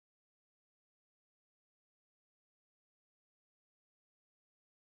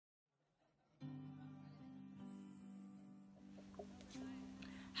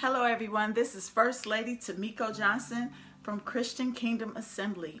Hello everyone, this is First Lady Tamiko Johnson from Christian Kingdom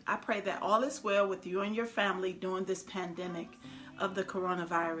Assembly. I pray that all is well with you and your family during this pandemic of the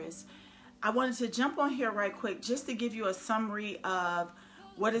coronavirus. I wanted to jump on here right quick just to give you a summary of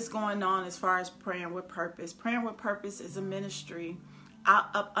what is going on as far as Praying with Purpose. Praying with Purpose is a ministry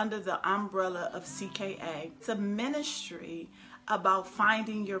up under the umbrella of CKA. It's a ministry about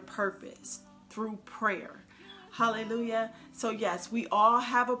finding your purpose through prayer. Hallelujah. So yes, we all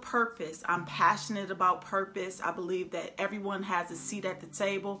have a purpose. I'm passionate about purpose. I believe that everyone has a seat at the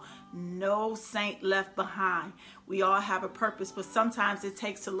table. No saint left behind. We all have a purpose, but sometimes it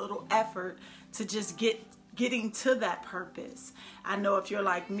takes a little effort to just getting to that purpose. I know if you're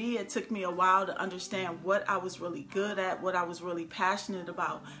like me, it took me a while to understand what I was really good at, what I was really passionate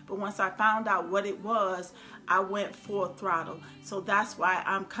about. But once I found out what it was, I went full throttle. So that's why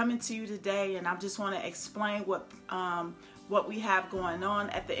I'm coming to you today, and I just want to explain what we have going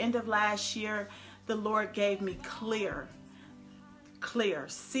on. At the end of last year, the Lord gave me clear,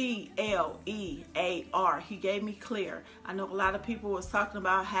 C-L-E-A-R. He gave me clear. I know a lot of people was talking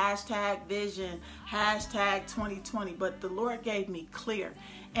about hashtag vision, hashtag 2020, but the Lord gave me clear.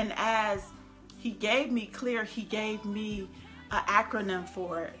 And as he gave me clear, he gave me an acronym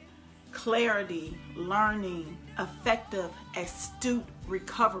for it: clarity, learning, effective, astute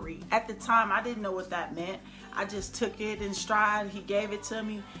recovery. At the time, I didn't know what that meant. I just took it in stride. He gave it to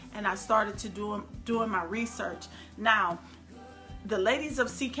me, and I started to doing my research. Now, the ladies of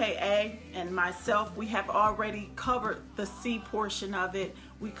CKA and myself, we have already covered the C portion of it.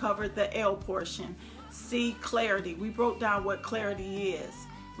 We covered the L portion. C, clarity. We broke down what clarity is.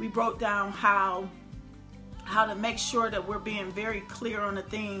 We broke down how to make sure that we're being very clear on the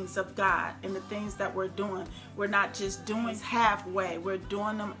things of God and the things that we're doing. We're not just doing halfway. We're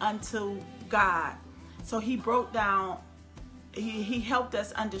doing them unto God. So he broke down, he helped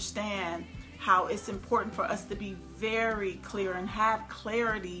us understand how it's important for us to be very clear and have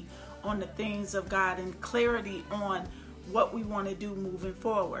clarity on the things of God and clarity on what we want to do moving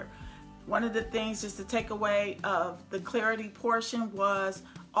forward. One of the things just to take away of the clarity portion was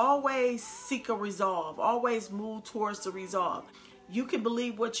always seek a resolve, always move towards the resolve. You can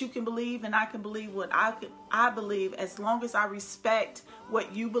believe what you can believe, and I can believe what I believe, as long as I respect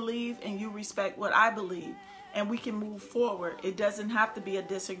what you believe and you respect what I believe. And we can move forward. It doesn't have to be a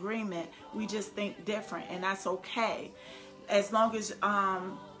disagreement. We just think different, and that's okay, as long as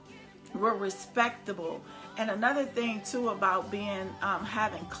we're respectable. And another thing too about being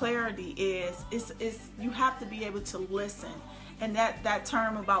having clarity is you have to be able to listen. And that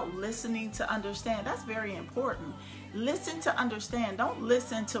term about listening to understand, that's very important. Listen to understand. Don't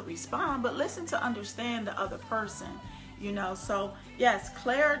listen to respond, but listen to understand the other person. You know, so yes,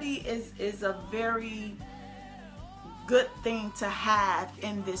 clarity is a very good thing to have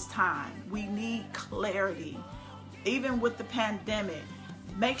in this time. We need clarity. Even with the pandemic,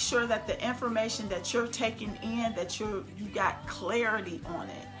 make sure that the information that you're taking in, that you got clarity on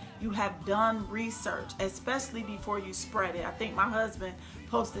it. You have done research, especially before you spread it. I think my husband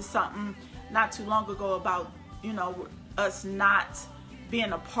posted something not too long ago about, you know, us not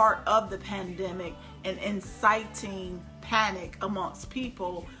being a part of the pandemic and inciting panic amongst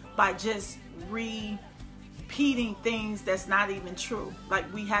people by just repeating things that's not even true.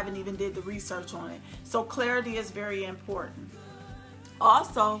 Like we haven't even did the research on it. So clarity is very important.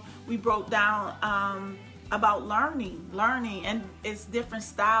 Also, we broke down about learning, and it's different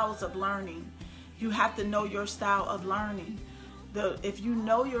styles of learning. You have to know your style of learning. If you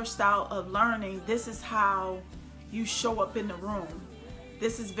know your style of learning, this is how you show up in the room.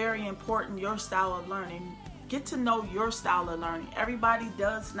 This is very important, your style of learning. Get to know your style of learning. Everybody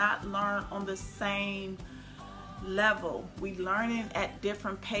does not learn on the same level. We learning at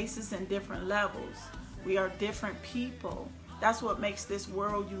different paces and different levels. We are different people. That's what makes this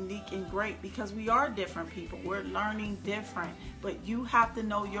world unique and great, because we are different people. We're learning different, but you have to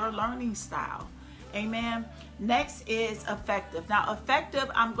know your learning style. Amen. Next is effective. Now,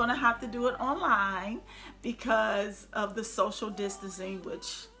 effective, I'm going to have to do it online because of the social distancing,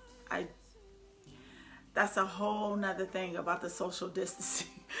 which that's a whole nother thing about the social distancing.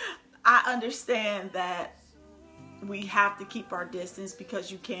 I understand that we have to keep our distance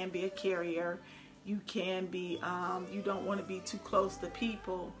because you can be a carrier. You can be, you don't want to be too close to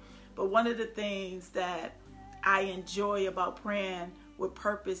people. But one of the things that I enjoy about Praying with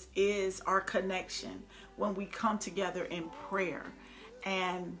Purpose is our connection when we come together in prayer.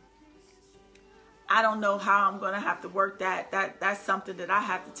 And I don't know how I'm going to have to work that. That's something that I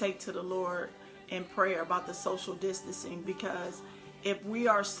have to take to the Lord in prayer about the social distancing, because if we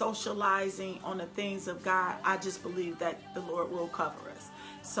are socializing on the things of God, I just believe that the Lord will cover us.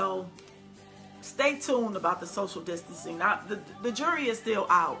 So stay tuned about the social distancing. Now, the jury is still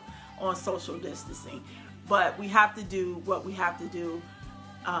out on social distancing, but we have to do what we have to do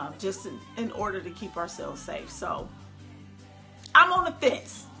just in order to keep ourselves safe. So I'm on the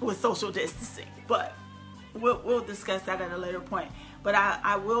fence with social distancing, but we'll discuss that at a later point. But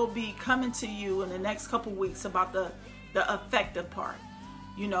I will be coming to you in the next couple weeks about the effective part.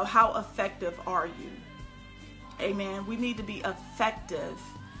 You know, how effective are you? Amen. We need to be effective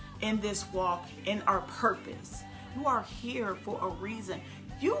in this walk, in our purpose. You are here for a reason.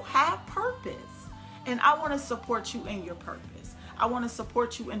 You have purpose. And I want to support you in your purpose. I want to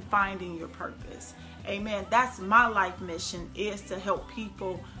support you in finding your purpose. Amen. That's my life mission, is to help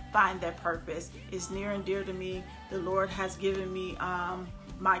people find their purpose. It's near and dear to me. The Lord has given me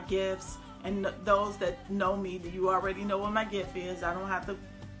my gifts. And those that know me, you already know what my gift is. I don't have to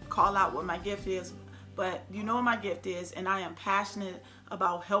call out what my gift is. But you know what my gift is, and I am passionate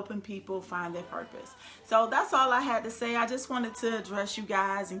about helping people find their purpose. So that's all I had to say. I just wanted to address you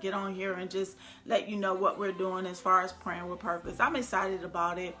guys and get on here and just let you know what we're doing as far as praying with purpose. I'm excited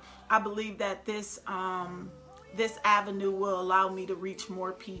about it. I believe that this avenue will allow me to reach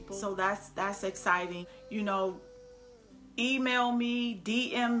more people. So that's exciting. You know, email me,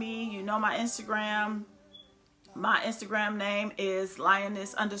 DM me. You know my Instagram. My Instagram name is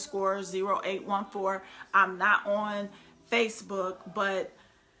lioness_0814. I'm not on Facebook, but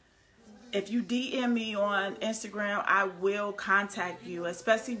if you DM me on Instagram, I will contact you,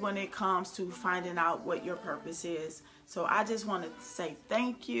 especially when it comes to finding out what your purpose is. So I just want to say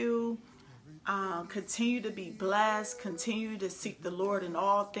thank you. Continue to be blessed. Continue to seek the Lord in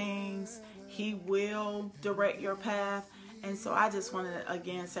all things. He will direct your path. And so I just want to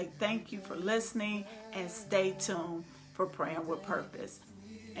again say thank you for listening, and stay tuned for Praying with Purpose.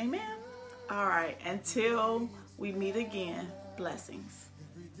 Amen. All right. Until we meet again, blessings.